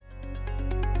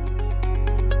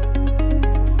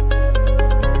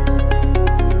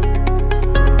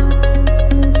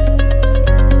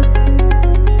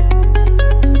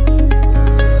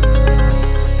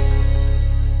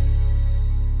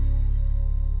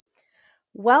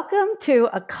Welcome to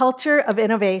A Culture of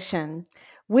Innovation.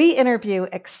 We interview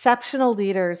exceptional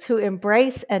leaders who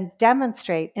embrace and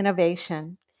demonstrate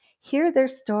innovation. Hear their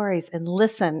stories and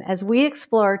listen as we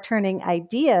explore turning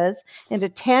ideas into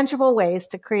tangible ways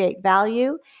to create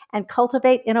value and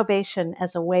cultivate innovation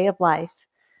as a way of life.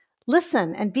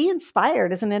 Listen and be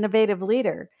inspired as an innovative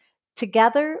leader.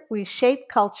 Together, we shape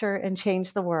culture and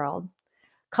change the world.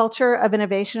 Culture of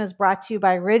Innovation is brought to you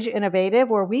by Ridge Innovative,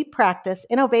 where we practice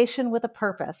innovation with a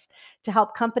purpose to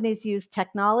help companies use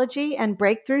technology and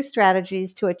breakthrough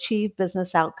strategies to achieve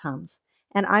business outcomes.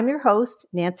 And I'm your host,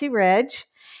 Nancy Ridge,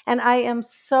 and I am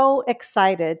so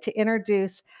excited to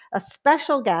introduce a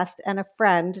special guest and a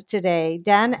friend today,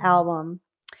 Dan Album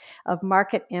of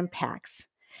Market Impacts.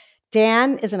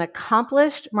 Dan is an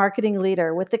accomplished marketing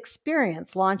leader with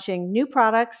experience launching new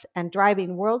products and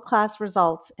driving world-class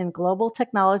results in global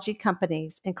technology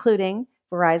companies, including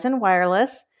Verizon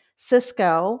Wireless,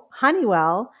 Cisco,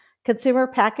 Honeywell, consumer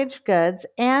packaged goods,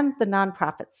 and the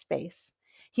nonprofit space.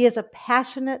 He is a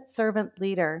passionate servant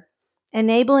leader,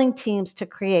 enabling teams to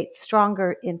create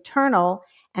stronger internal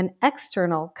and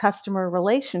external customer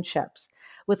relationships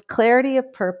with clarity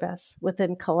of purpose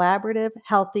within collaborative,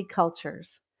 healthy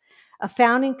cultures. A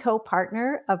founding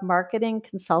co-partner of marketing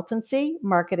consultancy,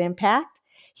 Market Impact.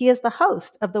 He is the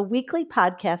host of the weekly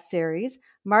podcast series,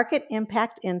 Market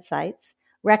Impact Insights,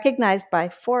 recognized by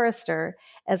Forrester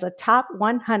as a top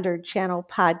 100 channel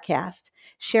podcast,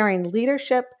 sharing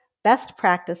leadership best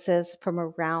practices from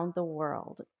around the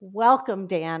world. Welcome,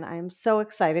 Dan. I'm so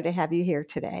excited to have you here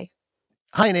today.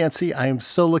 Hi, Nancy. I am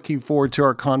so looking forward to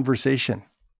our conversation.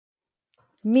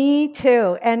 Me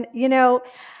too. And,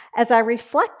 as I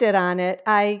reflected on it,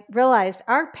 I realized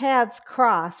our paths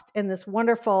crossed in this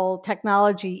wonderful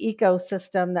technology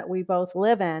ecosystem that we both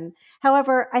live in.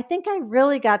 However, I think I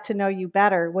really got to know you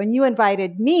better when you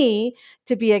invited me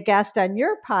to be a guest on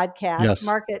your podcast, Yes.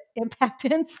 Market Impact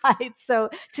Insights. So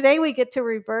today we get to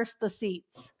reverse the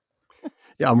seats.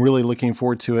 Yeah, I'm really looking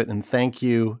forward to it. And thank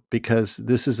you, because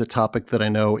this is a topic that I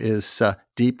know is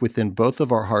deep within both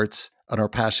of our hearts and our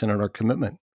passion and our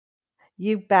commitment.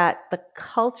 You bet. The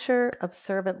culture of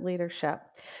servant leadership.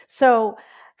 So,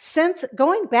 since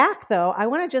going back though, I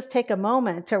want to just take a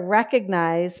moment to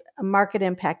recognize Market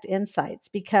Impact Insights,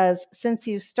 because since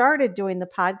you started doing the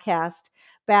podcast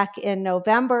back in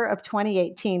November of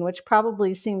 2018, which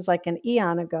probably seems like an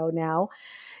eon ago now,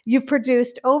 you've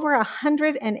produced over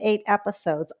 108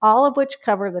 episodes, all of which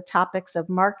cover the topics of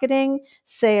marketing,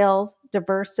 sales,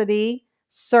 diversity,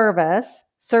 service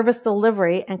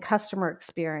delivery, and customer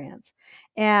experience.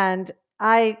 And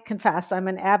I confess, I'm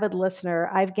an avid listener.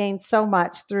 I've gained so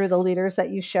much through the leaders that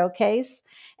you showcase.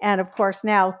 And of course,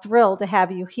 now thrilled to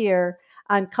have you here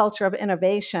on Culture of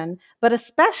Innovation, but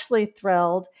especially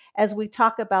thrilled as we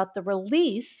talk about the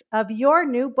release of your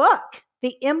new book,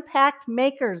 The Impact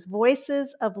Makers,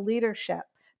 Voices of Leadership.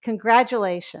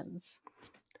 Congratulations.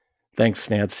 Thanks,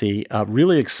 Nancy.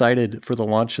 Really excited for the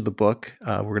launch of the book.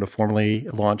 We're going to formally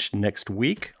launch next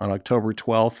week on October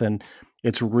 12th. And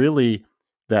it's really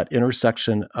that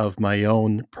intersection of my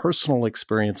own personal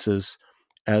experiences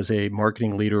as a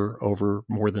marketing leader over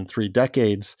more than 3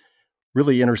 decades,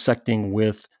 really intersecting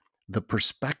with the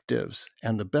perspectives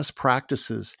and the best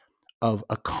practices of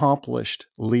accomplished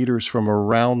leaders from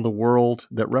around the world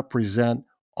that represent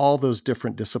all those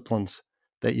different disciplines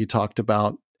that you talked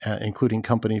about, including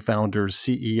company founders,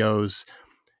 CEOs,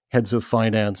 heads of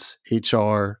finance,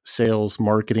 HR, sales,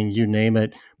 marketing, you name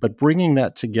it, but bringing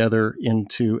that together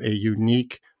into a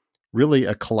unique, really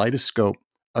a kaleidoscope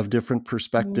of different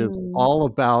perspectives, all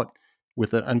about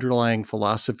with an underlying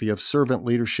philosophy of servant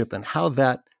leadership and how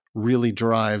that really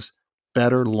drives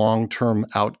better long-term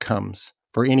outcomes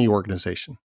for any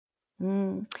organization.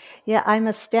 Yeah, I'm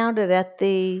astounded at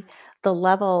the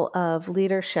level of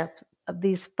leadership of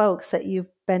these folks that you've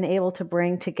been able to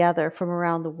bring together from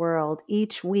around the world.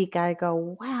 Each week I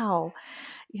go, wow,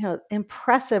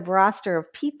 impressive roster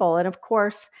of people. And of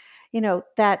course,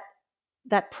 that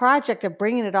project of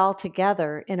bringing it all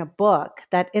together in a book,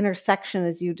 that intersection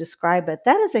as you describe it,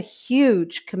 that is a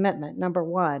huge commitment, number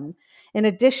one, in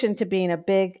addition to being a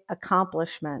big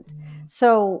accomplishment.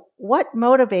 So what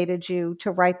motivated you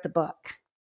to write the book?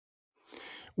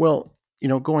 Well,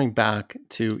 going back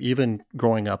to even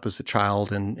growing up as a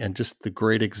child and just the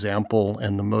great example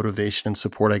and the motivation and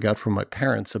support I got from my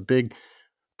parents, a big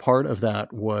part of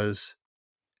that was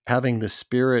having the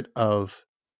spirit of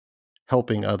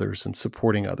helping others and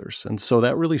supporting others. And so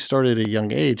that really started at a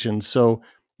young age. And so,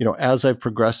 as I've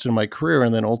progressed in my career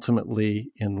and then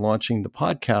ultimately in launching the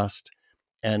podcast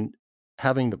and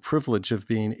having the privilege of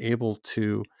being able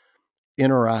to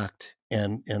interact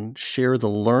and share the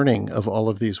learning of all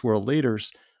of these world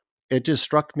leaders, it just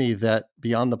struck me that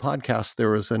beyond the podcast,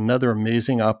 there was another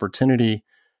amazing opportunity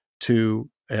to,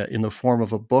 in the form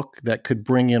of a book that could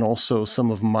bring in also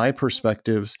some of my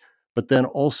perspectives, but then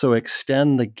also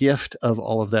extend the gift of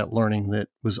all of that learning that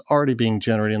was already being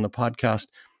generated in the podcast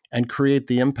and create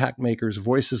the impact makers,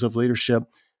 voices of leadership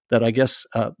that I guess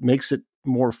makes it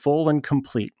more full and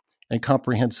complete and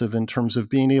comprehensive in terms of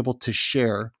being able to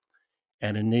share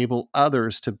and enable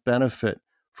others to benefit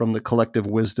from the collective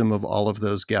wisdom of all of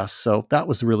those guests. So that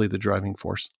was really the driving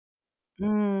force.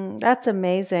 That's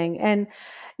amazing. And,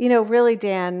 really,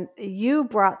 Dan, you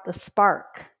brought the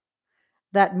spark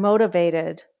that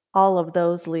motivated all of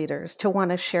those leaders to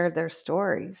want to share their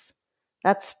stories.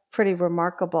 That's pretty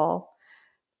remarkable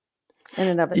in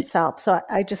and of itself. So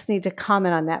I just need to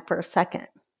comment on that for a second.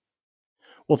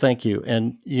 Well, thank you.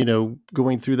 And,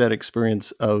 going through that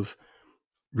experience of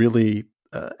really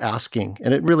asking,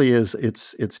 and it really is,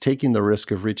 it's taking the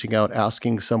risk of reaching out,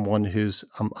 asking someone who's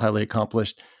highly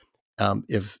accomplished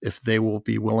if they will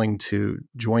be willing to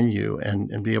join you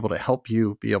and be able to help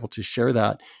you be able to share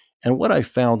that. And what I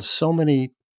found so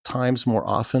many times more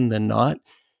often than not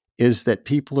is that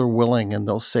people are willing and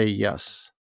they'll say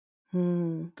yes.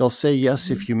 They'll say yes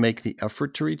Mm-hmm. if you make the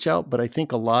effort to reach out. But I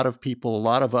think a lot of people, a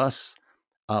lot of us,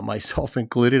 myself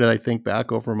included, I think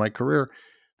back over my career,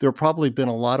 there have probably been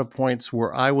a lot of points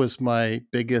where I was my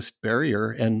biggest barrier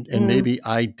and maybe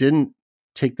I didn't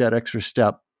take that extra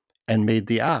step and made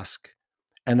the ask.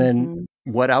 And then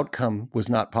Mm-hmm. what outcome was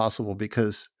not possible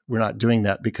because we're not doing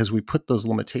that because we put those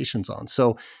limitations on.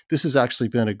 So this has actually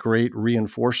been a great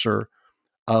reinforcer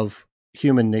of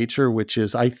human nature, which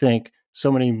is, I think,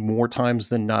 so many more times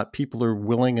than not, people are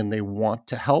willing and they want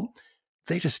to help.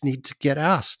 They just need to get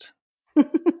asked.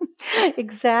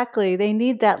 Exactly. They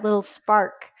need that little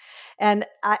spark. And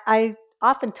I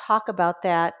often talk about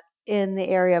that in the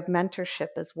area of mentorship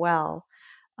as well.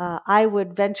 I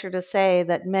would venture to say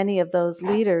that many of those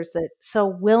leaders that so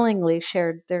willingly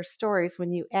shared their stories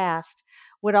when you asked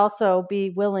would also be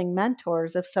willing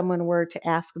mentors if someone were to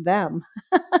ask them.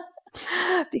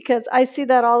 Because I see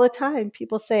that all the time.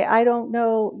 People say, I don't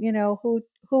know, who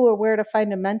or where to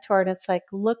find a mentor. And it's like,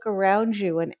 look around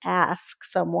you and ask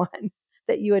someone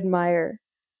that you admire.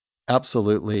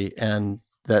 Absolutely. And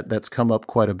that's come up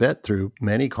quite a bit through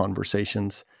many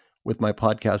conversations with my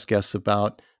podcast guests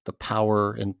about the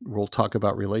power, and we'll talk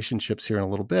about relationships here in a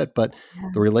little bit, but the Yeah.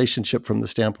 relationship from the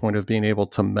standpoint of being able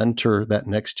to mentor that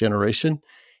next generation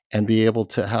and be able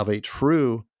to have a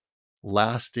true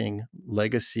lasting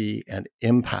legacy and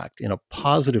impact in a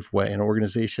positive way in an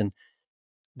organization.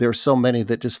 There are so many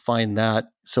that just find that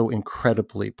so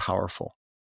incredibly powerful.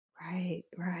 Right,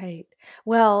 right.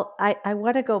 Well, I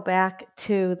want to go back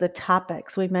to the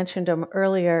topics. We mentioned them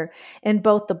earlier in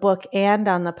both the book and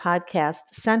on the podcast,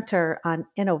 center on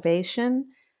innovation,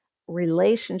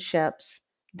 relationships,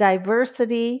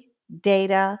 diversity,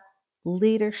 data,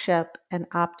 leadership, and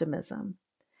optimism.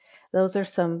 Those are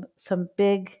some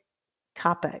big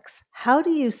topics. How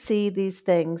do you see these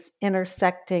things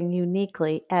intersecting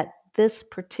uniquely at this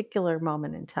particular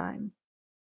moment in time?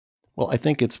 Well, I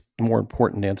think it's more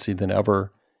important, Nancy, than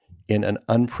ever in an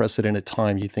unprecedented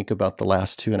time. You think about the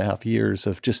last 2.5 years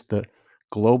of just the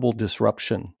global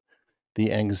disruption,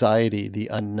 the anxiety, the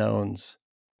unknowns,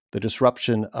 the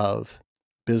disruption of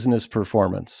business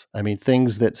performance. I mean,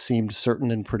 things that seemed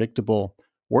certain and predictable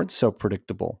weren't so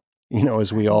predictable,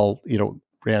 as we Right. all,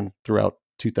 ran throughout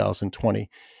 2020.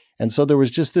 And so there was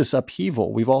just this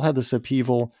upheaval. We've all had this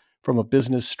upheaval from a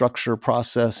business structure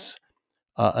process,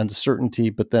 uncertainty,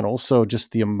 but then also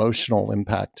just the emotional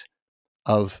impact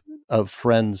of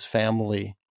friends,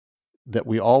 family that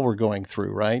we all were going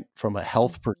through, right? From a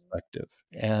health perspective.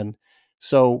 And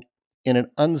so in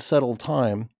an unsettled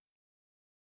time,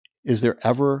 is there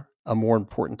ever a more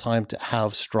important time to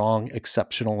have strong,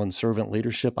 exceptional, and servant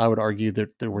leadership? I would argue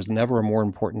that there was never a more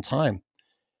important time,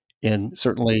 in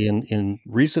certainly in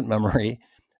recent memory,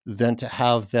 than to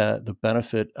have the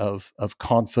benefit of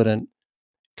confident,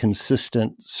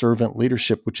 consistent servant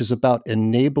leadership, which is about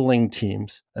enabling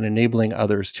teams and enabling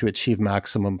others to achieve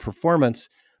maximum performance,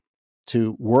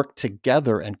 to work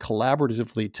together and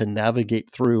collaboratively to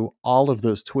navigate through all of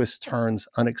those twists, turns,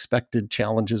 unexpected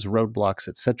challenges, roadblocks,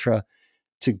 etc.,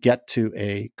 to get to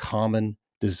a common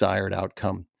desired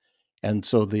outcome. And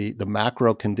so the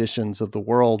macro conditions of the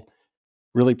world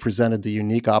really presented the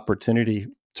unique opportunity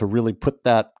to really put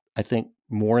that, I think,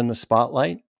 more in the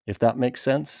spotlight, if that makes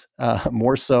sense,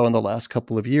 more so in the last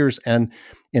couple of years. And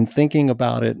in thinking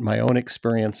about it, my own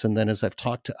experience, and then as I've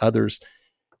talked to others,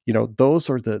 those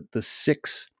are the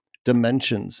six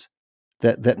dimensions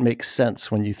that makes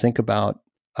sense when you think about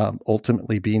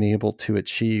ultimately being able to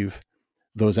achieve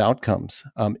those outcomes.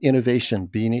 Innovation,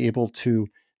 being able to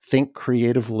think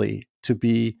creatively, to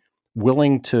be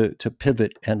willing to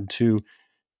pivot and to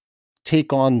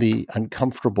take on the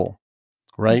uncomfortable,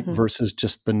 right? Mm-hmm. Versus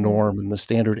just the Mm-hmm. norm and the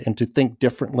standard, and to think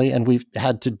differently. And we've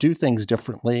had to do things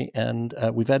differently, and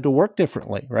we've had to work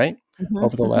differently, right?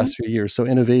 Over the Mm-hmm. last few years. So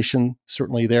innovation,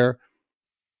 certainly there. Yep.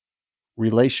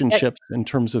 Relationships in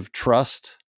terms of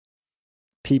trust,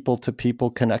 people to people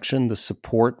connection, the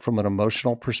support from an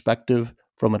emotional perspective,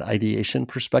 from an ideation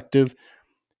perspective.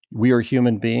 We are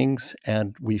human beings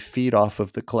and we feed off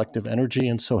of the collective energy.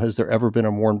 And so, has there ever been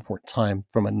a more important time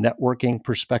from a networking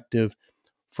perspective,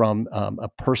 from a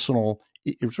personal,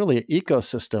 it's really an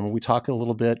ecosystem. We talk a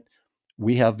little bit,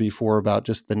 we have before, about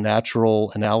just the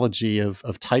natural analogy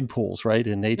of tide pools, right,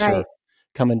 in Right. nature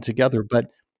coming together. But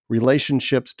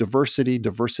relationships,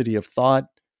 diversity of thought,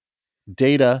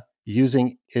 data,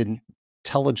 using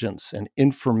intelligence and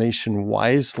information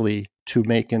wisely to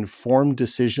make informed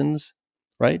decisions,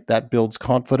 right? That builds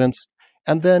confidence.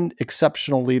 And then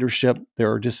exceptional leadership.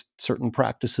 There are just certain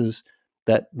practices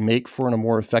that make for a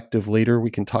more effective leader. We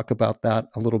can talk about that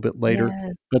a little bit later.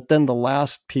 Yeah. But then the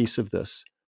last piece of this,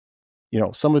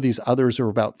 some of these others are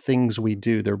about things we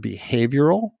do, they're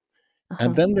behavioral. And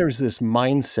Uh-huh. then there's this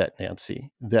mindset,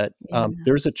 Nancy, that Yeah.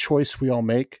 there's a choice we all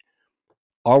make.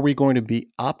 Are we going to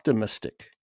be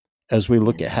optimistic as we Yeah.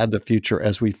 look ahead to the future,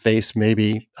 as we face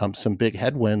maybe some big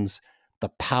headwinds? The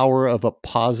power of a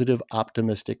positive,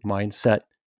 optimistic mindset,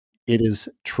 it is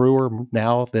truer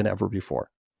now than ever before.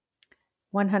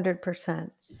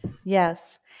 100%.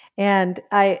 Yes. And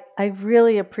I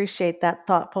really appreciate that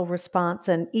thoughtful response.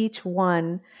 And each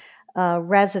one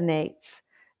resonates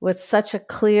with such a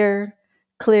clear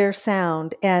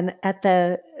sound. And at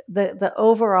the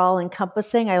overall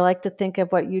encompassing, I like to think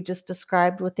of what you just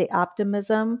described with the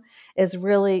optimism is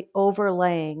really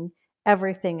overlaying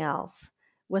everything else.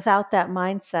 Without that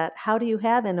mindset, how do you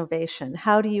have innovation?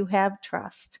 How do you have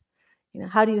trust?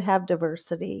 How do you have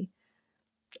diversity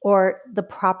or the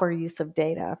proper use of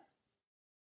data?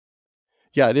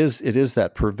 Yeah, it is. It is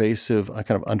that pervasive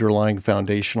kind of underlying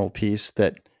foundational piece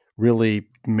that really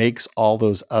makes all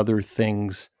those other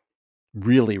things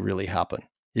really, really happen.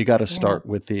 You got to Yeah. start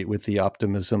with the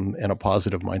optimism and a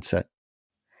positive mindset.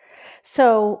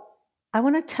 So I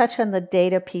want to touch on the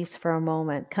data piece for a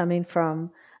moment, coming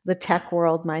from the tech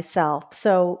world myself.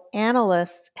 So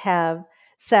analysts have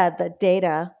said that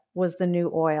data was the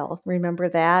new oil. Remember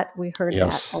that? We heard that a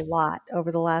Yes. lot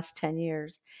over the last 10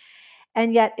 years.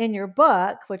 And yet, in your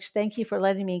book, which thank you for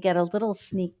letting me get a little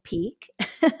sneak peek,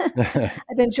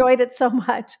 I've enjoyed it so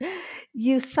much.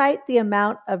 You cite the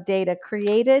amount of data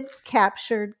created,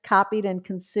 captured, copied, and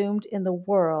consumed in the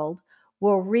world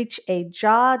will reach a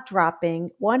jaw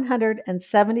dropping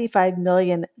 175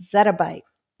 million zettabyte.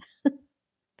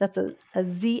 That's a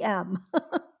ZM.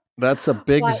 That's a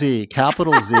big By Z,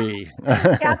 capital Z.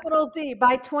 capital Z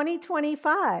by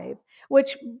 2025,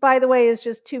 which, by the way, is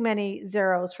just too many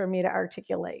zeros for me to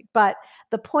articulate. But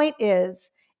the point is,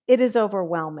 it is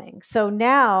overwhelming. So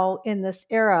now, in this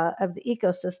era of the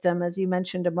ecosystem, as you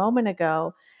mentioned a moment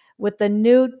ago, with the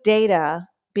new data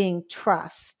being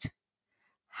trust,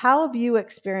 how have you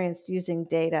experienced using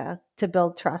data to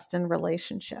build trust in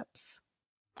relationships?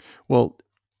 Well,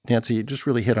 Nancy, you just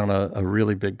really hit on a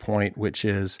really big point, which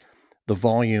is the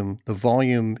volume. The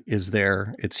volume is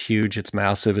there. It's huge. It's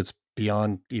massive. It's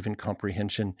beyond even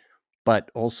comprehension. But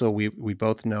also, we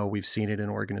both know, we've seen it in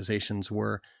organizations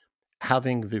where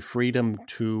having the freedom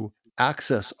to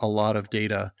access a lot of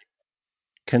data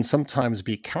can sometimes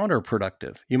be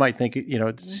counterproductive. You might think, it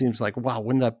Mhm. seems like, wow,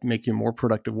 wouldn't that make you more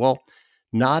productive? Well,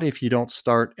 not if you don't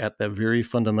start at the very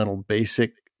fundamental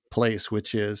basic place,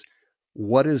 which is,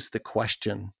 what is the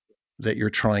question that you're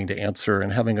trying to answer,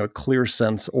 and having a clear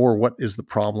sense, or what is the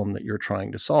problem that you're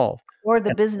trying to solve? Or the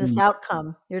And business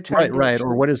outcome you're right, trying to right. Or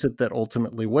achieve. what is it that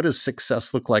ultimately, what does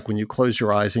success look like when you close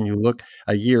your eyes and you look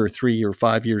a year, 3 year,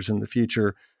 5 years in the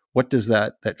future? What does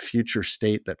that future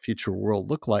state, that future world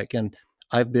look like? And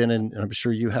I've been in, and I'm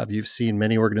sure you've seen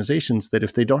many organizations that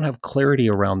if they don't have clarity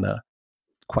around the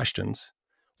questions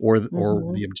or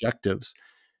Mhm. the objectives,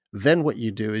 then what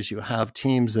you do is you have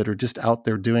teams that are just out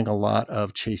there doing a lot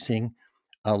of chasing,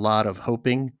 a lot of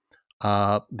hoping.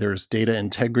 There's data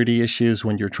integrity issues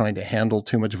when you're trying to handle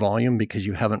too much volume because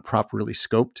you haven't properly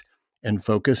scoped and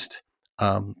focused,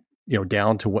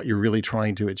 down to what you're really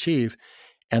trying to achieve.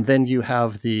 And then you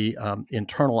have the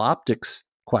internal optics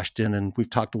question, and we've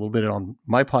talked a little bit on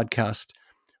my podcast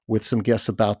with some guests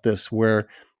about this, where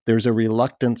there's a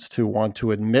reluctance to want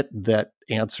to admit that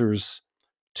answers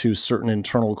to certain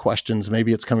internal questions.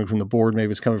 Maybe it's coming from the board,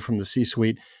 maybe it's coming from the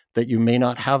C-suite, that you may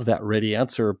not have that ready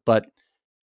answer, but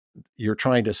you're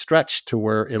trying to stretch to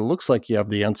where it looks like you have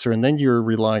the answer, and then you're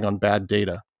relying on bad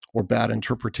data or bad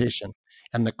interpretation.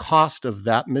 And the cost of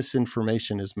that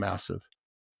misinformation is massive.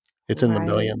 It's in the Right.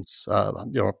 millions,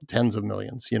 tens of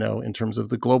millions, in terms of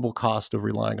the global cost of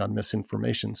relying on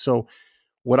misinformation. So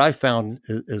what I found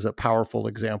is a powerful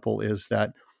example is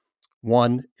that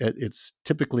one, it's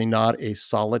typically not a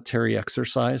solitary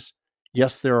exercise.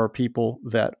 Yes, there are people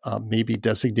that may be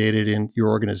designated in your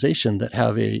organization that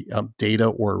have a data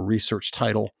or a research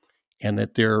title, and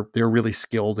that they're really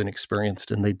skilled and experienced,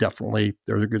 and they're going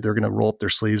to roll up their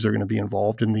sleeves. They're going to be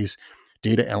involved in these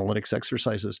data analytics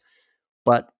exercises.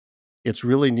 But it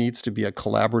really needs to be a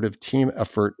collaborative team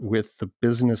effort with the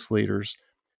business leaders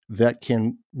that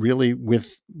can really,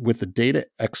 with the data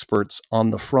experts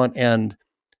on the front end,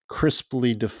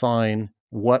 crisply define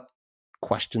what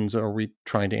questions are we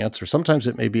trying to answer. Sometimes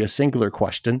it may be a singular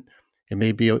question. It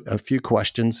may be a few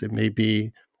questions. It may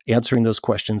be answering those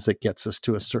questions that gets us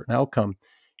to a certain outcome.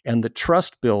 And the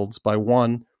trust builds by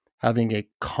one, having a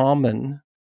common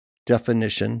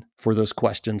definition for those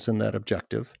questions and that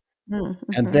objective. And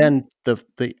Mm-hmm. then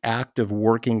the act of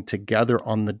working together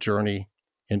on the journey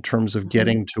in terms of Mm-hmm.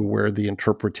 getting to where the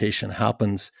interpretation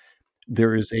happens,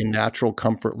 there is a natural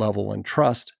comfort level and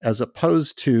trust, as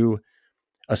opposed to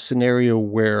a scenario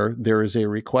where there is a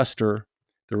requester,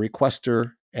 the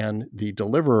requester and the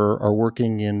deliverer are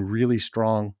working in really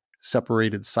strong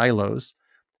separated silos.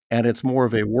 And it's more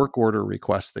of a work order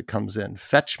request that comes in.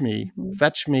 Mm-hmm.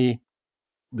 Fetch me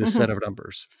this set Mm-hmm. of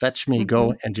numbers. Fetch me, Mm-hmm.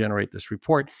 go and generate this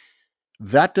report.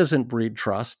 That doesn't breed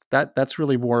trust. That's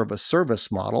really more of a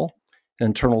service model,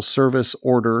 internal service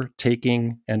order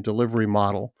taking and delivery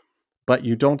model. But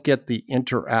you don't get the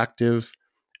interactive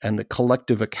and the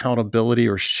collective accountability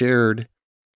or shared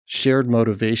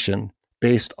motivation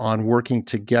based on working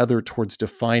together towards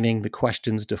defining the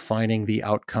questions, defining the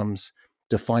outcomes,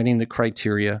 defining the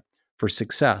criteria for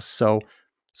success. So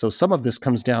some of this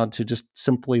comes down to just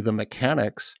simply the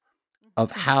mechanics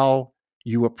of how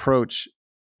you approach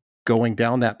going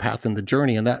down that path in the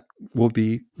journey, and that will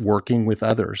be working with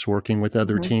others, working with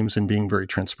other Mm-hmm. teams, and being very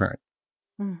transparent.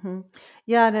 Mm-hmm.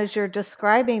 Yeah, and as you're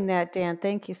describing that, Dan,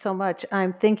 thank you so much.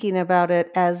 I'm thinking about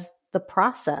it as the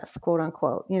process, quote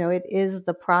unquote. It is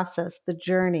the process, the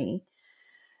journey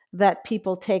that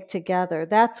people take together.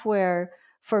 That's where,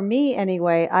 for me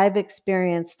anyway, I've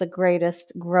experienced the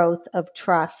greatest growth of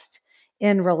trust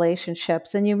in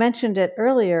relationships. And you mentioned it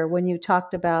earlier when you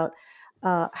talked about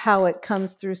how it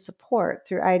comes through support,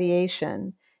 through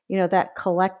ideation, that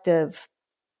collective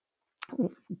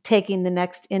taking the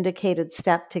next indicated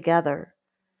step together.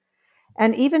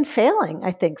 And even failing,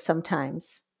 I think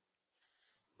sometimes.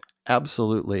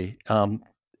 Absolutely.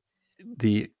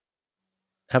 The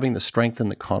Having the strength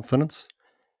and the confidence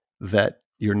that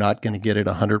you're not going to get it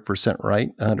 100% right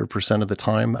 100% of the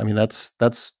time. I mean, that's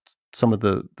some of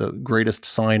the greatest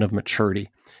sign of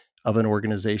maturity of an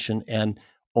organization. And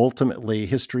ultimately,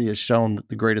 history has shown that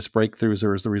the greatest breakthroughs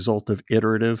are as the result of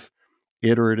iterative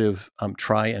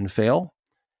try and fail,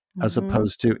 as Hmm.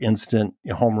 opposed to instant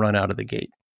home run out of the gate.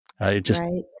 It just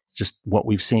Right. it's just what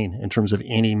we've seen in terms of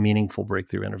any meaningful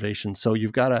breakthrough innovation. So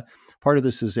you've got a part of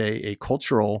this is a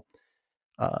cultural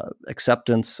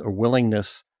acceptance or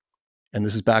willingness, and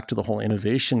this is back to the whole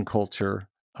innovation culture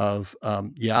of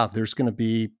there's going to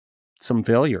be some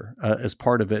failure as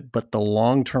part of it, but the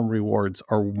long-term rewards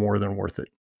are more than worth it.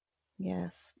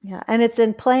 Yes. Yeah. And it's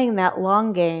in playing that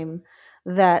long game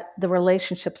that the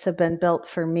relationships have been built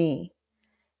for me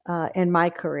in my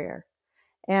career.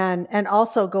 And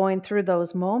also going through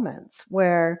those moments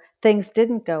where things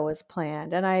didn't go as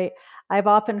planned. And I've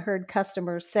often heard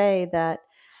customers say that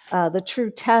the true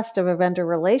test of a vendor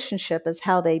relationship is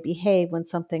how they behave when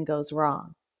something goes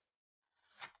wrong.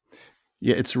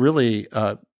 Yeah, it's really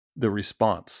the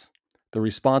response. The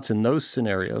response in those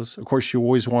scenarios, of course, you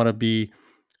always want to be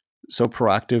so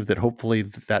proactive that hopefully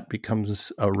that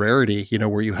becomes a rarity,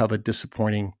 where you have a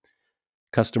disappointing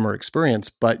customer experience.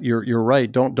 But you're right.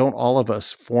 Don't all of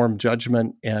us form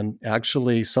judgment, and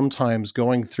actually sometimes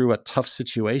going through a tough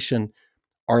situation,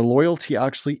 our loyalty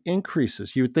actually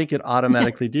increases. You would think it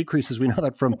automatically decreases. We know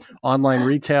that from online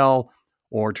retail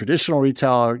or traditional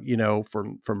retail,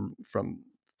 from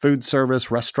food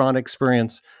service, restaurant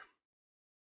experience.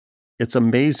 It's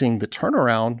amazing the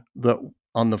turnaround that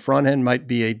on the front end might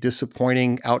be a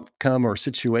disappointing outcome or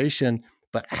situation,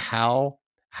 but how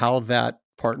that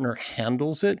partner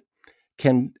handles it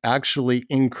can actually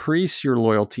increase your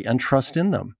loyalty and trust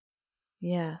in them.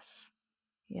 Yes.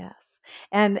 Yes.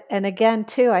 And again,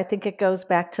 too, I think it goes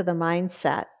back to the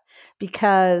mindset,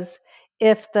 because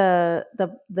if the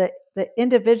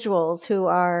individuals who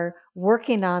are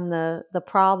working on the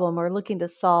problem or looking to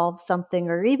solve something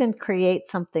or even create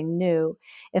something new,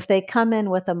 if they come in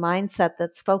with a mindset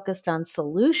that's focused on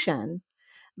solution,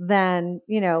 then,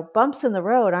 bumps in the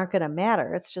road aren't going to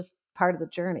matter. It's just part of the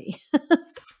journey.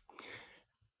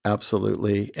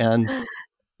 Absolutely. And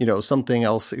something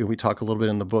else we talk a little bit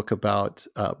in the book about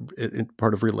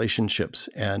part of relationships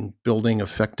and building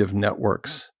effective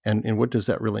networks, and what does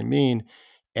that really mean?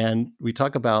 And we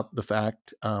talk about the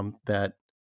fact that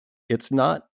it's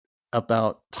not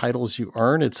about titles you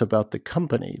earn; it's about the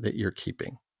company that you're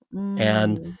keeping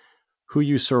and Mm. who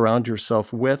you surround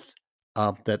yourself with.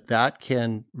 That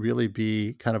can really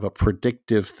be kind of a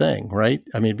predictive thing, right?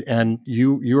 I mean, and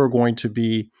you are going to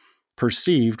be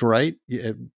perceived, right?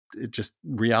 It just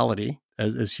reality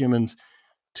as humans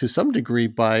to some degree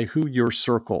by who your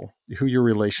circle, who your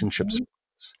relationships Mhm.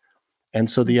 is. And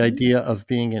so the Mhm. idea of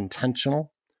being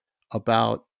intentional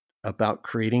about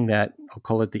creating that, I'll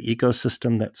call it the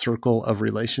ecosystem, that circle of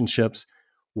relationships.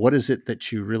 What is it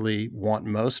that you really want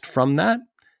most from that?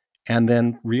 And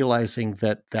then realizing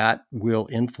that that will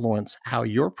influence how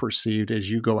you're perceived as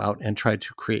you go out and try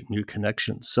to create new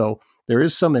connections. So there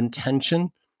is some intention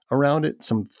around it,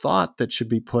 some thought that should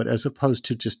be put as opposed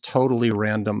to just totally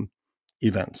random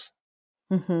events.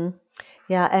 Mhm.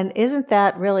 Yeah, and isn't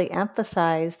that really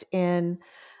emphasized in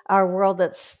our world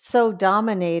that's so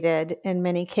dominated in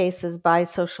many cases by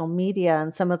social media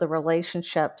and some of the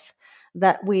relationships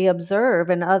that we observe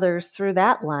in others through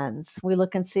that lens? We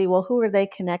look and see, well, who are they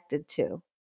connected to?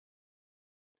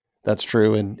 That's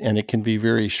true. And it can be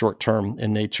very short term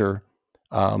in nature,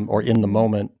 or in the Mhm.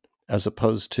 moment, as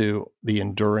opposed to the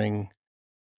enduring,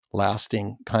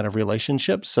 lasting kind of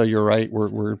relationships. So you're right.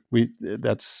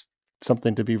 That's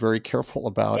something to be very careful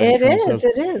about in It terms is, of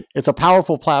it is. it's a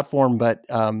powerful platform, but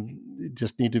you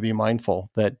just need to be mindful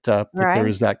that there Right.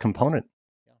 is that component.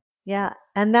 Yeah,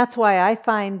 and that's why I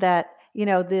find that,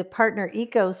 the partner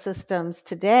ecosystems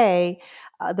today,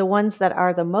 the ones that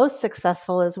are the most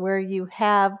successful is where you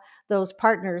have those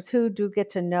partners who do get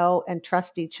to know and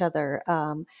trust each other.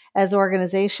 As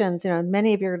organizations,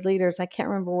 many of your leaders, I can't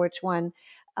remember which one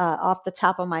off the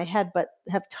top of my head, but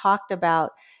have talked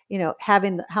about,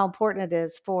 having how important it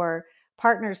is for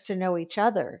partners to know each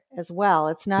other as well.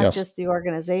 It's not Yes. just the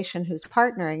organization who's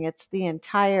partnering, it's the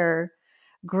entire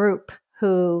group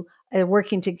who are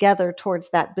working together towards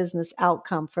that business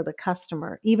outcome for the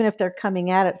customer, even if they're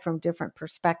coming at it from different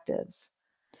perspectives.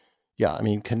 Yeah, I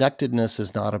mean, connectedness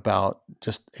is not about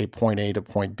just a point A to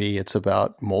point B. It's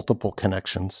about multiple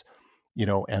connections,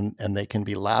 and they can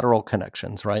be lateral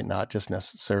connections, right? Not just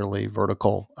necessarily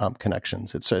vertical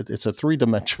connections. It's a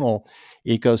three-dimensional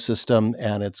ecosystem,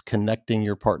 and it's connecting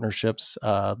your partnerships,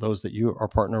 those that you are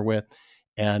partner with,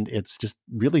 and it's just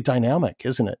really dynamic,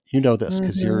 isn't it? You know this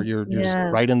because you're Mhm. you're just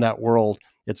Yes. right in that world.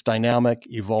 It's dynamic,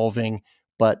 evolving,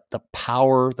 but the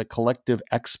power, the collective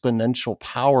exponential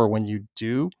power when you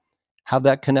do have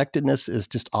that connectedness is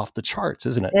just off the charts,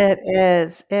 isn't it? It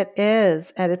is. It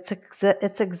is, and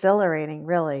it's exhilarating,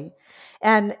 really.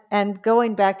 And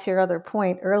going back to your other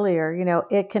point earlier,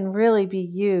 it can really be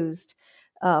used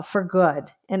for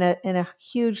good in a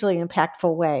hugely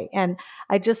impactful way. And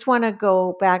I just want to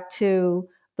go back to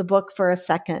the book for a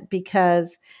second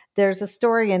because there's a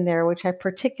story in there which I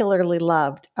particularly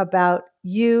loved about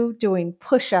you doing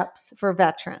push-ups for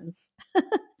veterans.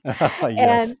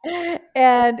 Yes, And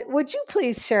and would you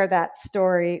please share that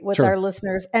story with sure. our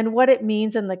listeners and what it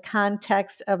means in the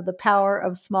context of the power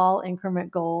of small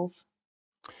increment goals?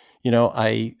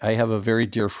 I have a very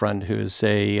dear friend who is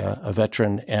a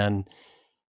veteran, and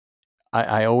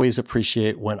I always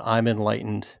appreciate when I'm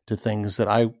enlightened to things that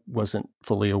I wasn't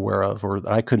fully aware of or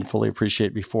that I couldn't fully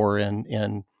appreciate before, and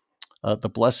the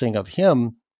blessing of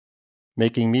him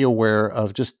making me aware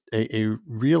of just a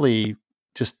really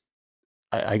just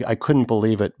I couldn't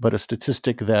believe it, but a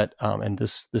statistic that and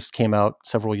this came out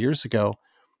several years ago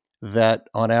that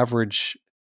on average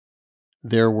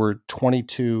there were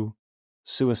 22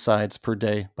 suicides per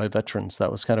day by veterans.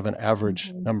 That was kind of an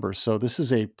average Mhm. number. So this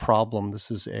is a problem.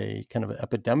 This is a kind of an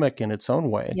epidemic in its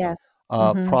own way, Yes.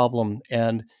 Mhm. problem.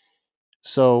 And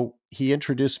so he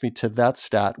introduced me to that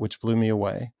stat, which blew me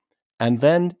away. And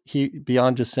then he,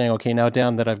 beyond just saying, okay, now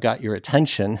Dan, that I've got your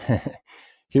attention,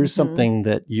 here's Mhm. something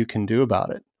that you can do about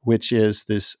it, which is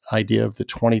this idea of the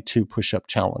 22 push up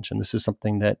challenge. And this is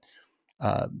something that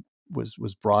uh,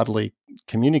 was broadly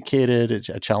communicated,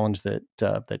 a challenge that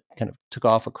kind of took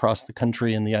off across the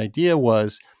country. And the idea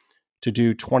was to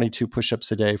do 22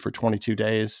 push-ups a day for 22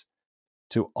 days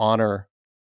to honor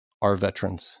our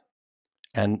veterans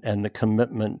and the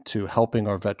commitment to helping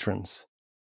our veterans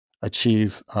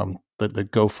achieve the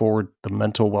go forward, the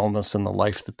mental wellness and the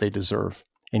life that they deserve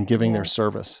in giving their Yeah.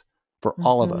 service for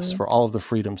all of us, Mm-hmm. for all of the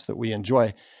freedoms that we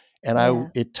enjoy. And Yeah.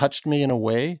 it touched me in a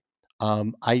way.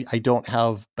 I don't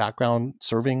have background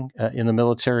serving in the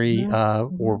military,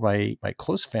 Mm-hmm. or my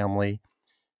close family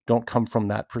don't come from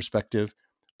that perspective,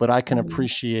 but I can Mm-hmm.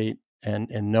 appreciate and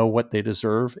know what they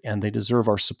deserve, and they deserve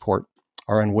our support,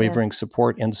 our Yes. unwavering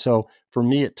support. And so for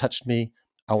me, it touched me.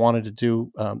 I wanted to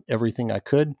do everything I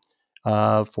could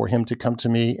for him to come to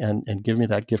me and give me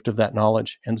that gift of that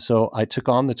knowledge. And so I took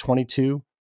on the 22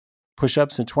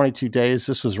 push-ups in 22 days.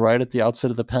 This was right at the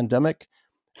outset of the pandemic.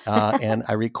 And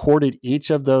I recorded each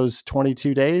of those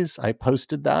 22 days. I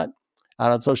posted that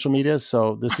out on social media.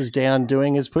 So this is Dan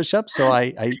doing his push-ups. So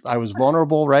I was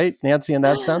vulnerable, right, Nancy, in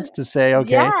that sense, to say,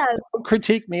 okay, Yes. don't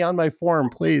critique me on my form,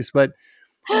 please. But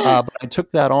I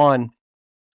took that on,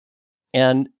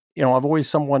 and I've always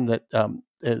someone that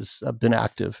has been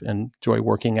active and enjoy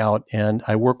working out, and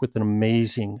I work with an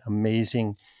amazing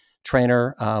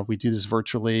trainer. We do this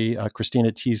virtually.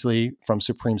 Christina Teasley from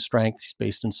Supreme Strength. She's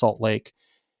based in Salt Lake.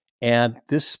 And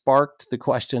this sparked the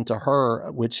question to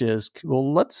her, which is,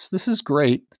 well, this is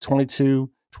great,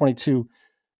 22.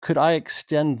 Could I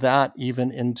extend that even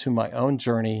into my own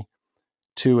journey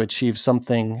to achieve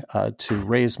something, to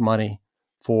raise money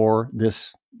for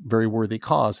this very worthy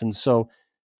cause? And so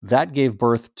that gave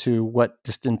birth to what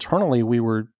just internally we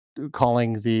were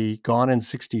calling the Gone in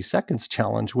 60 Seconds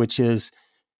challenge, which is,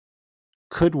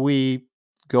 could we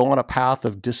go on a path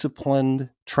of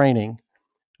disciplined training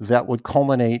that would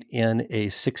culminate in a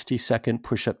 60-second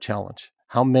push-up challenge?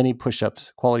 How many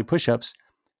push-ups, quality push-ups,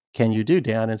 can you do,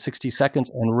 Dan, in 60 seconds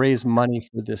and raise money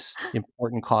for this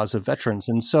important cause of veterans?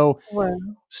 And so, Well,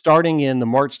 starting in the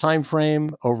March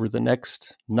timeframe over the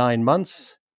next 9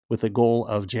 months with a goal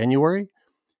of January,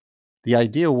 the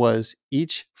idea was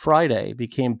each Friday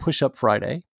became push-up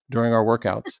Friday during our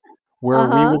workouts,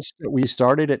 where uh-huh. we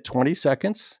started at 20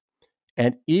 seconds,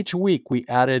 and each week we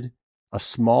added a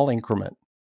small increment.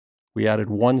 We added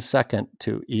 1 second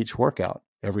to each workout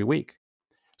every week.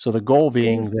 So the goal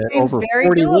being that Seems over very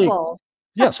 40 weeks, doable.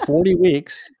 yes, 40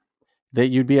 weeks, that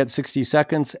you'd be at 60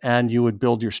 seconds and you would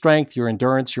build your strength, your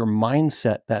endurance, your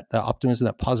mindset, that the optimism,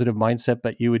 that positive mindset.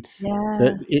 But Yeah.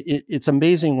 it's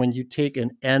amazing when you take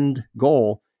an end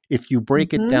goal, if you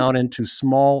break it Mm-hmm. down into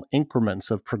small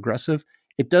increments of progressive,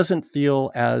 it doesn't feel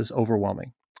as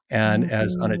overwhelming and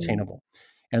as Mm-hmm. unattainable.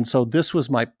 And so this was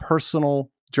my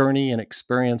personal journey and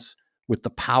experience with the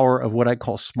power of what I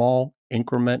call small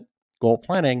increment goal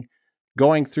planning.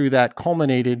 Going through that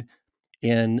culminated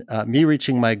in me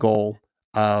reaching my goal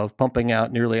of pumping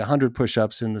out nearly 100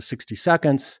 push-ups in the 60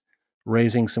 seconds,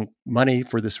 raising some money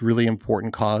for this really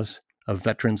important cause of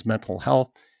veterans' mental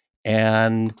health,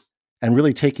 and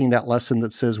really taking that lesson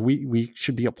that says we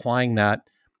should be applying that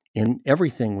in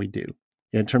everything we do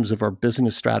in terms of our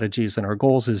business strategies and our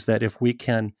goals. Is that if we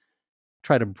can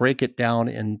try to break it down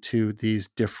into these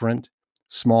different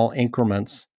small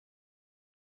increments,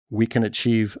 we can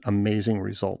achieve amazing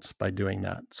results by doing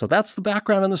that. So that's the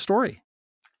background and the story.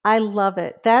 I love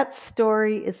it. That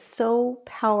story is so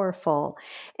powerful.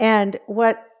 And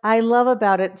what I love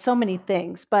about it, so many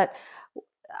things, but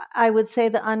I would say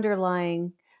the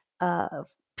underlying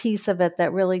piece of it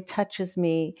that really touches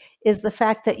me is the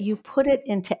fact that you put it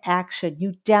into action.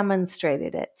 You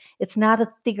demonstrated it. It's not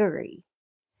a theory.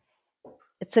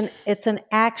 It's an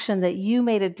action that you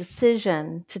made a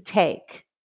decision to take,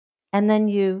 and then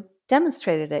you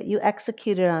demonstrated it. You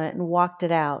executed on it and walked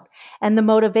it out. And the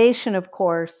motivation, of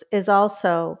course, is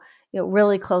also,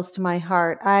 really close to my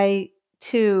heart. I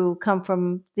too come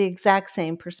from the exact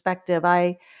same perspective.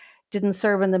 I didn't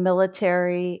serve in the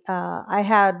military. I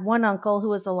had one uncle who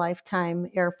was a lifetime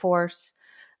Air Force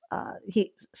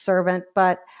he servant,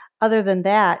 but other than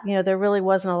that, there really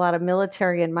wasn't a lot of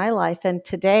military in my life. And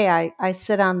today, I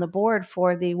sit on the board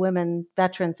for the Women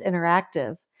Veterans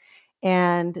Interactive,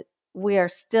 and we are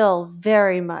still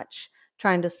very much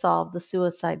trying to solve the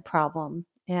suicide problem.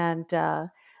 And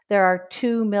there are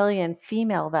 2 million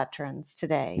female veterans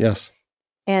today Yes.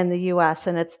 in the US,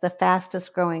 and it's the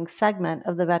fastest growing segment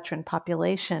of the veteran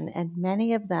population. And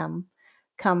many of them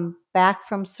come back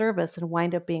from service and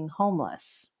wind up being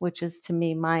homeless, which is to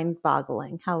me mind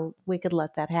boggling how we could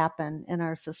let that happen in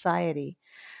our society.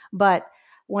 But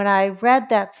when I read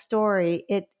that story,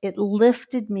 it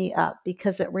lifted me up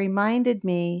because it reminded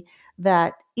me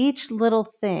that each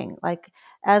little thing, like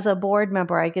as a board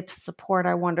member, I get to support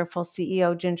our wonderful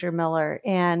CEO, Ginger Miller,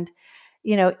 and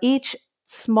each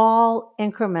small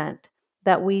increment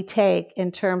that we take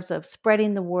in terms of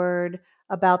spreading the word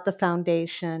about the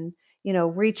foundation,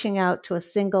 reaching out to a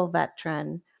single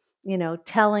veteran,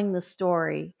 telling the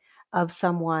story of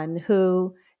someone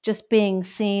who just being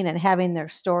seen and having their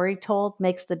story told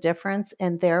makes the difference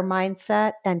in their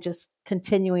mindset and just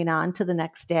continuing on to the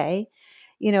next day.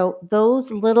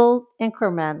 Those little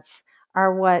increments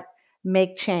are what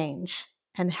make change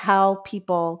and how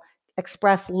people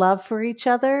express love for each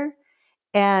other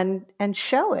and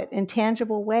show it in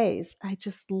tangible ways. I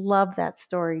just love that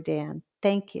story, Dan.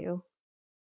 Thank you.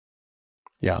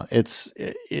 Yeah, it's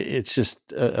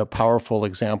just a powerful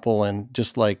example, and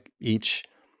just like each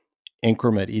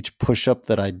increment, each push up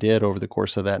that I did over the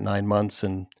course of that 9 months,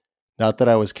 and not that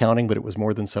I was counting, but it was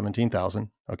more than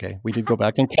 17,000. Okay, we did go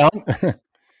back and count.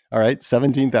 All right,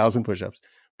 17,000 push ups.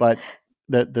 But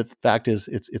the fact is,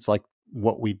 it's like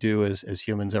what we do as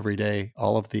humans every day.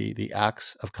 All of the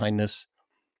acts of kindness,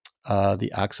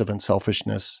 the acts of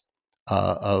unselfishness,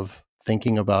 of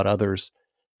thinking about others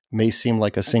may seem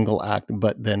like a single act,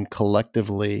 but then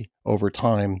collectively over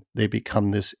time, they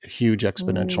become this huge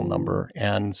exponential Mm, number.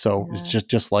 And so it's yeah,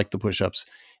 just like the push-ups.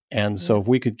 And so yeah. if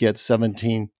we could get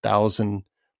 17,000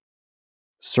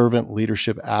 servant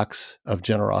leadership acts of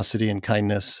generosity and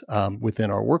kindness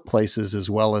within our workplaces, as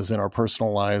well as in our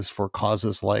personal lives for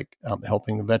causes like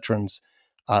helping the veterans,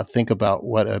 think about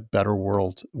what a better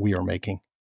world we are making.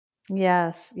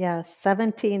 Yes, yes.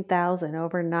 17,000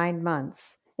 over 9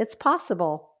 months. It's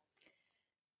possible.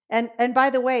 And by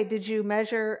the way, did you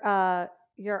measure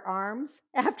your arms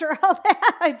after all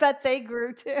that? I bet they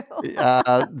grew too.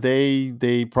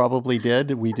 They probably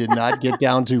did. We did not get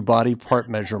down to body part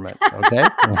measurement. Okay,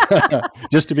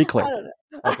 just to be I clear. don't know.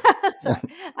 Okay. Sorry.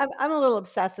 I'm a little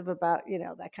obsessive about,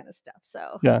 that kind of stuff.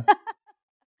 So, Yeah.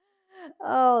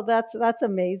 oh, that's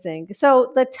amazing.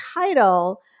 So the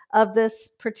title of this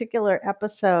particular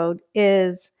episode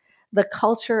is The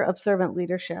Culture of Servant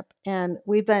Leadership. And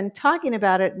we've been talking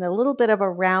about it in a little bit of a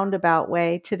roundabout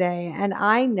way today. And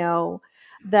I know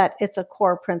that it's a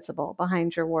core principle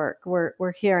behind your work.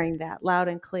 We're hearing that loud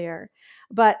and clear.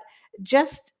 But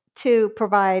just to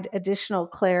provide additional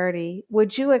clarity,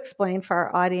 would you explain for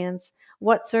our audience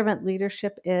what servant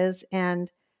leadership is and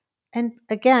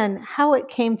again, how it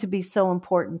came to be so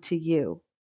important to you?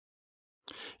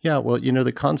 Yeah. Well,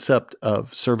 the concept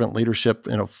of servant leadership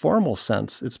in a formal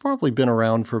sense, it's probably been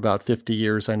around for about 50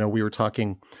 years. I know we were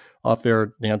talking off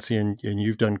air, Nancy, and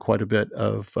you've done quite a bit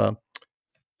of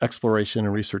exploration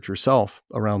and research yourself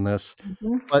around this.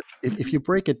 Mhm, But if mhm, you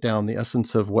break it down, the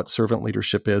essence of what servant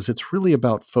leadership is, it's really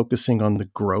about focusing on the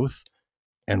growth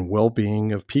and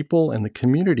well-being of people and the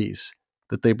communities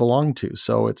that they belong to.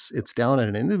 So it's down at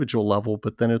an individual level,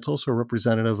 but then it's also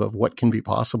representative of what can be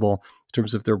possible in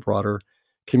terms of their broader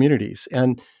communities.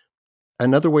 And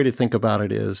another way to think about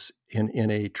it is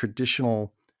in a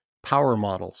traditional power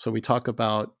model. So we talk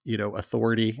about,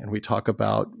 authority, and we talk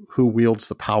about who wields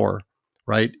the power,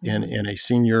 right? In mhm, in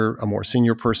a more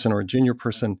senior person or a junior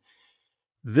person.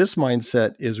 This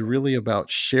mindset is really about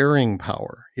sharing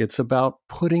power. It's about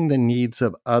putting the needs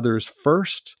of others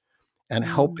first and mm,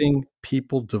 helping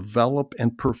people develop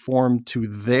and perform to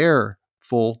their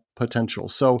full potential.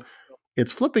 So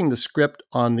it's flipping the script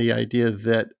on the idea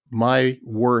that my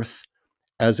worth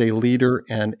as a leader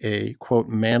and a quote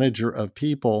manager of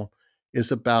people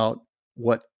is about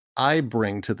what I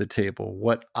bring to the table,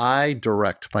 what I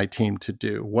direct my team to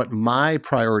do, what my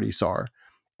priorities are.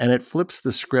 And it flips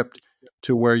the script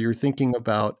to where you're thinking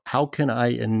about how can I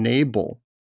enable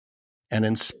and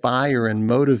inspire and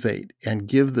motivate and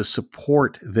give the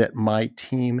support that my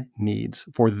team needs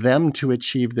for them to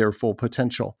achieve their full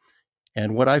potential.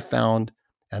 And what I found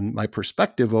and my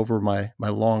perspective over my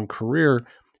long career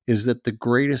is that the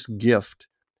greatest gift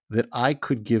that I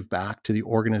could give back to the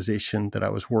organization that I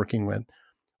was working with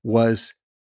was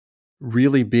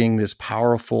really being this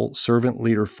powerful servant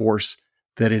leader force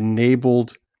that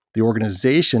enabled the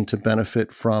organization to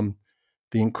benefit from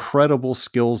the incredible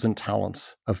skills and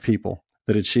talents of people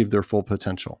that achieve their full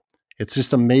potential. It's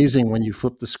just amazing when you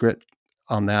flip the script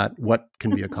on that, what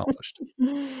can be accomplished.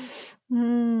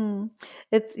 mm.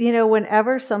 It's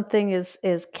whenever something is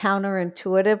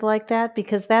counterintuitive like that,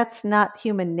 because that's not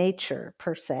human nature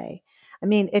per se. I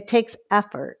mean, it takes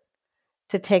effort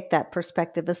to take that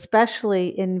perspective, especially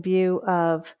in view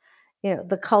of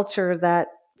the culture that,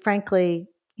 frankly,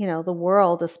 the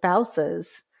world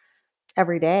espouses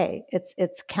every day.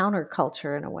 It's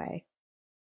counterculture in a way.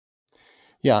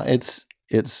 Yeah, it's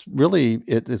really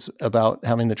it's about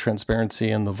having the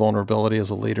transparency and the vulnerability as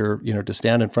a leader, to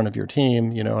stand in front of your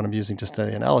team, and I'm using just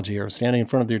the analogy here, standing in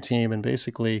front of your team and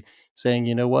basically saying,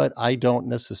 you know what, I don't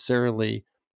necessarily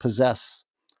possess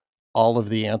all of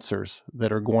the answers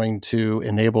that are going to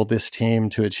enable this team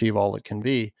to achieve all it can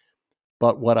be.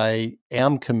 But what I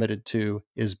am committed to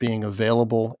is being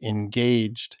available,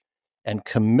 engaged, and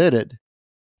committed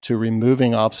to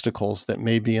removing obstacles that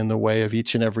may be in the way of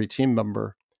each and every team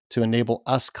member to enable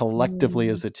us collectively Mm,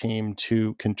 as a team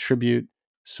to contribute,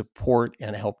 support,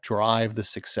 and help drive the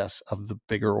success of the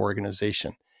bigger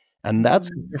organization. And that's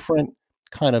a mm, different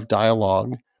kind of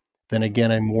dialogue than,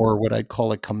 again, a more what I'd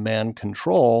call a command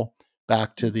control,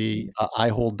 back to the mhm. I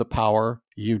hold the power,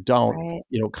 you don't, Right.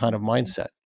 kind of mindset.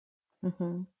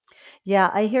 Hmm. Yeah,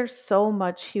 I hear so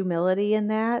much humility in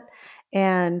that,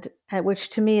 and which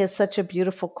to me is such a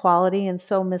beautiful quality and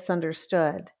so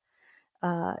misunderstood.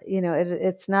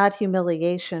 It's not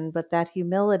humiliation, but that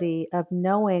humility of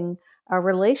knowing our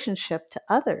relationship to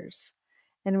others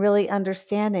and really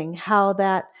understanding how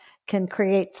that can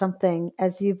create something,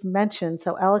 as you've mentioned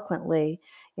so eloquently,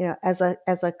 as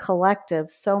a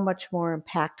collective, so much more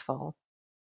impactful.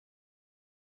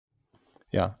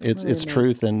 Yeah, Really it's amazing.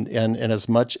 truth, and as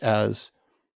much as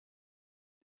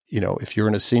if you're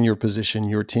in a senior position,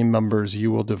 your team members,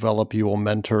 you will develop, you will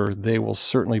mentor, they will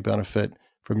certainly benefit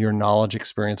from your knowledge,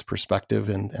 experience, perspective,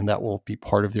 and that will be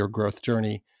part of their growth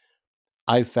journey.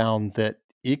 I found that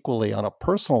equally on a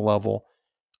personal level,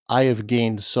 I have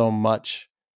gained so much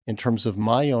in terms of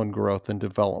my own growth and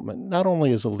development, not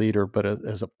only as a leader, but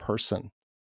as a person,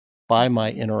 by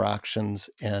my Mhm, interactions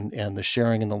and the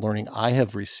sharing and the learning I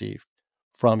have received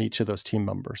from each of those team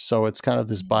members. So it's kind of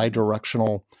this mhm,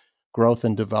 bi-directional growth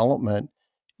and development.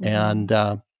 mhm. And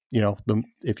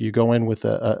if you go in with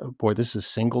a boy, this is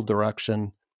single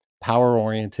direction, power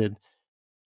oriented,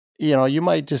 you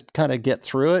might just kind of get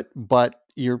through it, but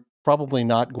you're probably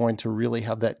not going to really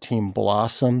have that team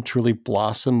truly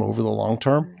blossom over the long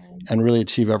term Right, and really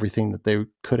achieve everything that they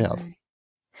could have. right.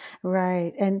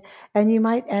 Right, and you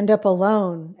might end up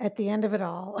alone at the end of it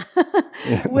all,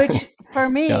 which for Yeah.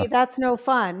 me, that's no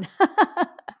fun.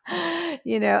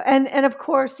 And of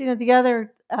course, the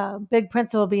other big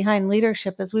principle behind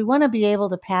leadership is we want to be able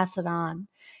to pass it on.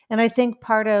 And I think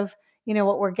part of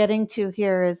what we're getting to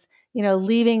here is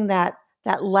leaving that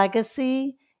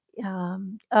legacy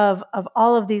of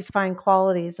all of these fine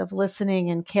qualities of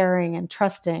listening and caring and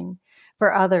trusting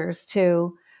for others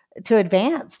to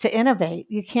advance, to innovate.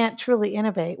 You can't truly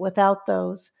innovate without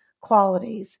those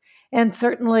qualities. And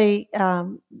certainly,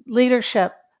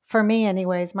 leadership, for me,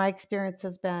 anyways, my experience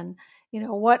has been,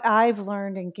 what I've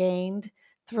learned and gained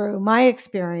through my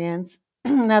experience.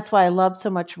 That's why I love so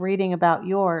much reading about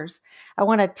yours. I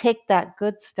want to take that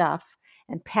good stuff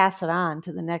and pass it on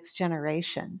to the next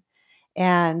generation.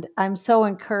 And I'm so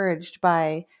encouraged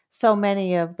by so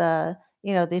many of the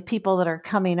people that are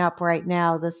coming up right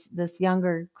now, this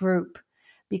younger group,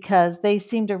 because they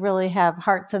seem to really have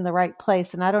hearts in the right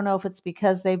place. And I don't know if it's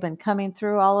because they've been coming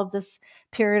through all of this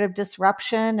period of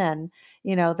disruption, and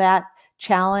that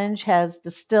challenge has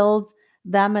distilled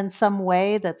them in some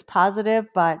way that's positive,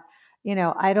 but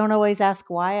I don't always ask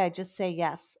why, I just say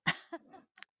yes.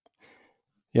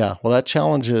 Yeah, well,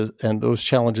 those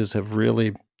challenges have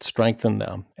really strengthened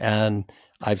them. And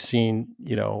I've seen,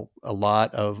 a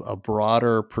lot of a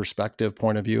broader perspective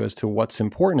point of view as to what's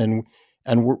important.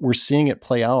 And we're seeing it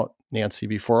play out, Nancy,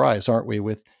 before our eyes, aren't we,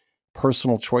 with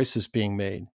personal choices being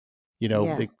made. They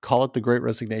Yes, call it the great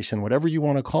resignation, whatever you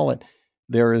want to call it.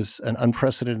 There is an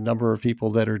unprecedented number of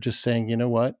people that are just saying, you know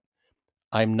what?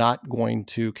 I'm not going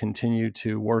to continue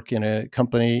to work in a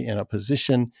company in a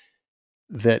position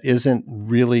that isn't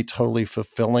really totally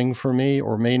fulfilling for me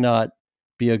or may not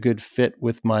be a good fit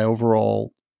with my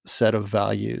overall set of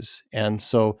values. And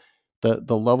so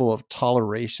the level of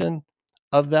toleration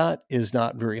of that is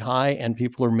not very high, and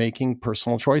people are making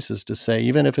personal choices to say,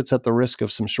 even if it's at the risk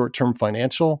of some short-term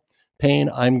financial pain,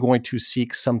 I'm going to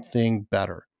seek something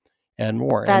better and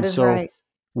more. that And is so right.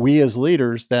 we as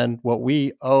leaders, then what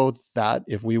we owe that,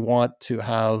 if we want to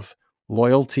have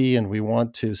loyalty and we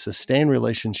want to sustain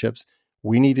relationships,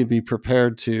 we need to be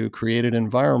prepared to create an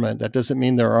environment. That doesn't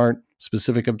mean there aren't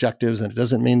specific objectives, and it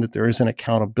doesn't mean that there isn't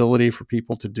accountability for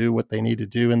people to do what they need to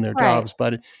do in their Right. jobs,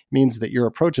 but it means that your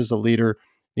approach as a leader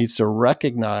needs to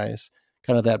recognize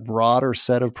kind of that broader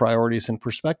set of priorities and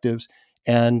perspectives,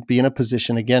 and be in a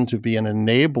position again to be an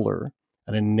enabler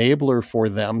for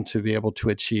them to be able to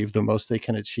achieve the most they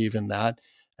can achieve in that,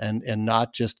 and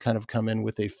not just kind of come in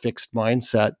with a fixed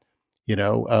mindset,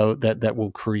 that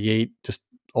will create just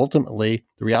ultimately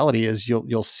the reality is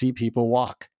you'll see people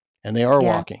walk, and they are Yeah.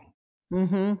 walking.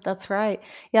 That's right.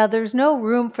 Yeah, there's no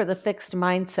room for the fixed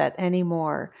mindset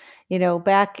anymore.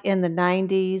 Back in the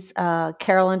 90s,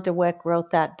 Carolyn DeWick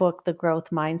wrote that book, The Growth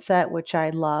Mindset, which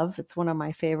I love. It's one of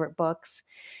my favorite books.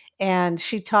 And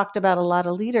she talked about a lot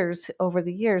of leaders over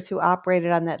the years who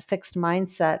operated on that fixed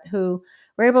mindset, who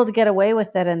were able to get away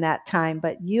with it in that time.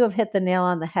 But you have hit the nail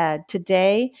on the head.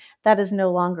 Today, that is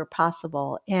no longer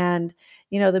possible. And,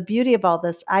 the beauty of all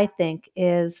this, I think,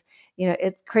 is,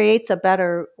 it creates a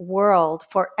better world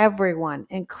for everyone,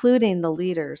 including the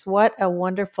leaders. What a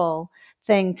wonderful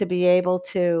thing to be able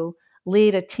to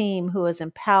lead a team who is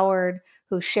empowered,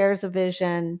 who shares a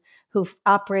vision, who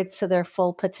operates to their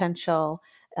full potential,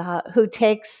 who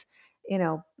takes,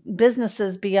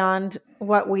 businesses beyond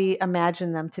what we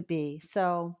imagine them to be.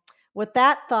 So, with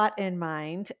that thought in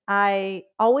mind, I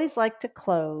always like to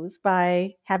close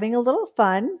by having a little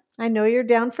fun. I know you're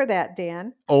down for that,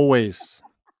 Dan. Always.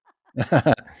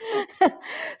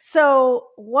 So,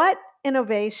 what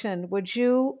innovation would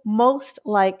you most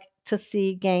like to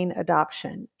see gain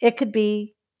adoption? It could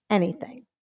be anything,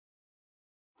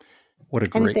 What a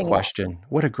great anything at question.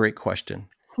 What a great question.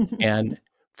 And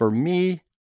for me,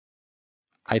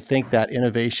 I think that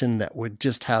innovation that would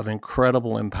just have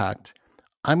incredible impact,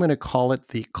 I'm going to call it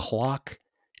the clock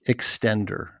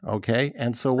extender. Okay.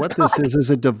 And so what this all. is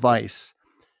a device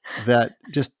that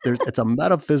it's a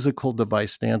metaphysical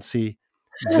device, Nancy,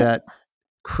 that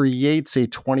creates a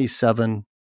 27,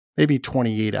 maybe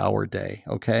 28-hour day.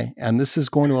 Okay. And this is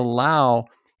going to allow,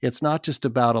 it's not just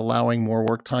about allowing more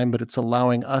work time, but it's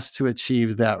allowing us to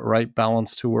achieve that right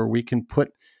balance to where we can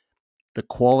put the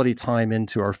quality time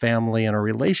into our family and our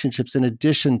relationships in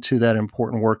addition to that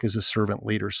important work as a servant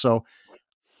leader. So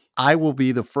I will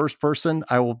be the first person.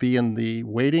 I will be in the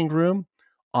waiting room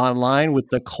online with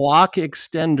the clock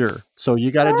extender. So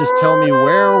you got to just tell me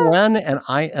where, when, and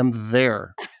I am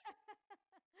there.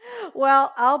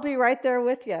 Well, I'll be right there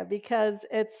with you because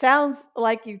it sounds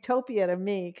like utopia to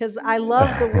me because I love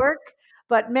the work,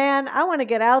 but man, I want to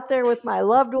get out there with my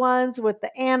loved ones, with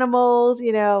the animals,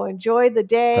 enjoy the That's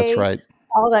day, right.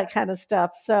 all that kind of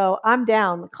stuff. So I'm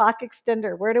down. The clock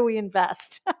extender, where do we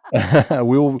invest?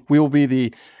 we will be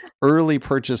the early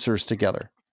purchasers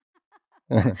together.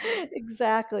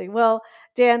 Exactly. Well,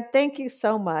 Dan, thank you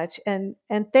so much, and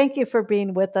thank you for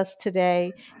being with us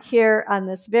today here on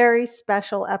this very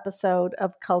special episode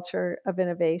of Culture of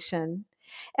Innovation.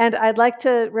 And I'd like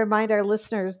to remind our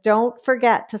listeners, don't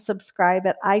forget to subscribe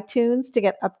at iTunes to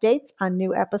get updates on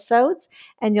new episodes.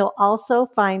 And you'll also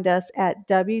find us at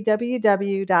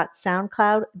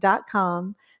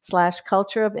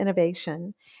www.soundcloud.com/culture of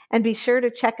innovation. And be sure to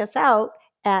check us out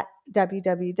at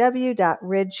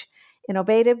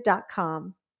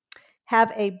www.ridgeinnovative.com.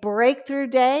 Have a breakthrough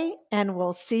day, and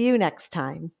we'll see you next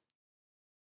time.